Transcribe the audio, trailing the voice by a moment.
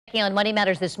On Money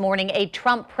Matters this morning, a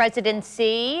Trump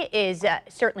presidency is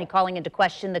certainly calling into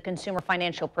question the Consumer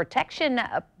Financial Protection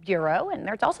Bureau, and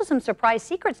there's also some surprise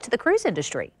secrets to the cruise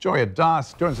industry. Joya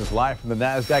Dass joins us live from the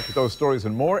NASDAQ with those stories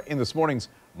and more in this morning's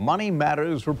Money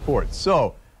Matters report.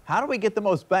 So, how do we get the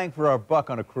most bang for our buck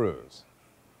on a cruise?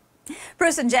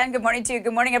 Bruce and Jen, good morning to you.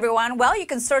 Good morning, everyone. Well, you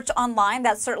can search online.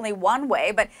 That's certainly one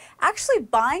way, but actually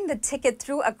buying the ticket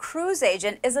through a cruise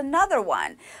agent is another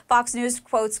one. Fox News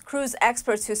quotes cruise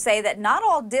experts who say that not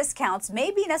all discounts may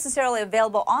be necessarily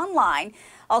available online.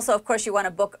 Also, of course, you want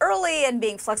to book early, and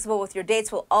being flexible with your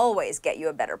dates will always get you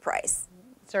a better price.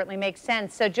 Certainly makes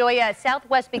sense. So, Joya,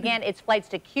 Southwest began its flights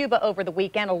to Cuba over the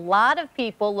weekend. A lot of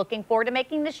people looking forward to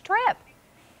making this trip.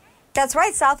 That's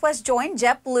right. Southwest joined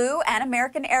JetBlue and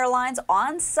American Airlines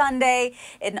on Sunday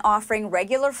in offering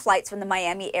regular flights from the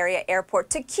Miami area airport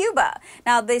to Cuba.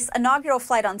 Now, this inaugural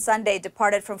flight on Sunday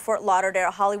departed from Fort Lauderdale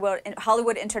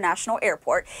Hollywood International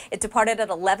Airport. It departed at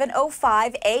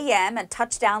 11:05 a.m. and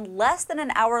touched down less than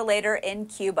an hour later in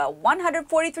Cuba.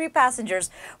 143 passengers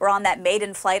were on that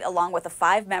maiden flight along with a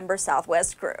 5-member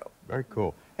Southwest crew. Very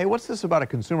cool. Hey, what's this about a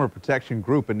consumer protection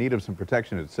group in need of some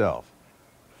protection itself?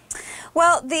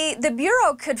 Well, the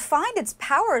Bureau could find its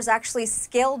powers actually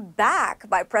scaled back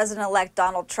by President-elect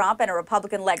Donald Trump and a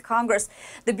Republican-led Congress.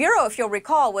 The Bureau, if you'll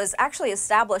recall, was actually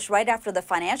established right after the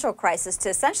financial crisis to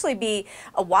essentially be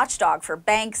a watchdog for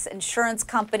banks, insurance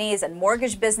companies, and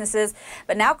mortgage businesses.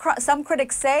 But now some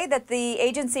critics say that the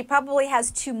agency probably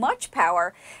has too much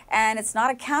power and it's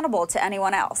not accountable to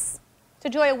anyone else. So,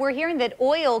 Joya, we're hearing that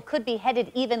oil could be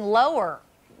headed even lower.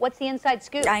 What's the inside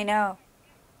scoop? I know.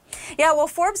 Yeah, well,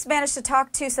 Forbes managed to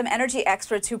talk to some energy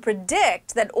experts who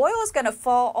predict that oil is going to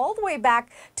fall all the way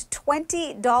back to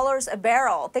 $20 a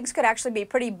barrel. Things could actually be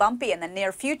pretty bumpy in the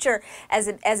near future as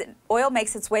oil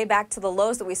makes its way back to the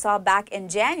lows that we saw back in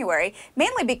January,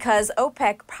 mainly because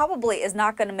OPEC probably is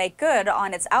not going to make good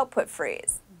on its output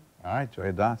freeze. All right,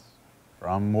 Joya Dass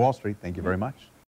from Wall Street, thank you very much.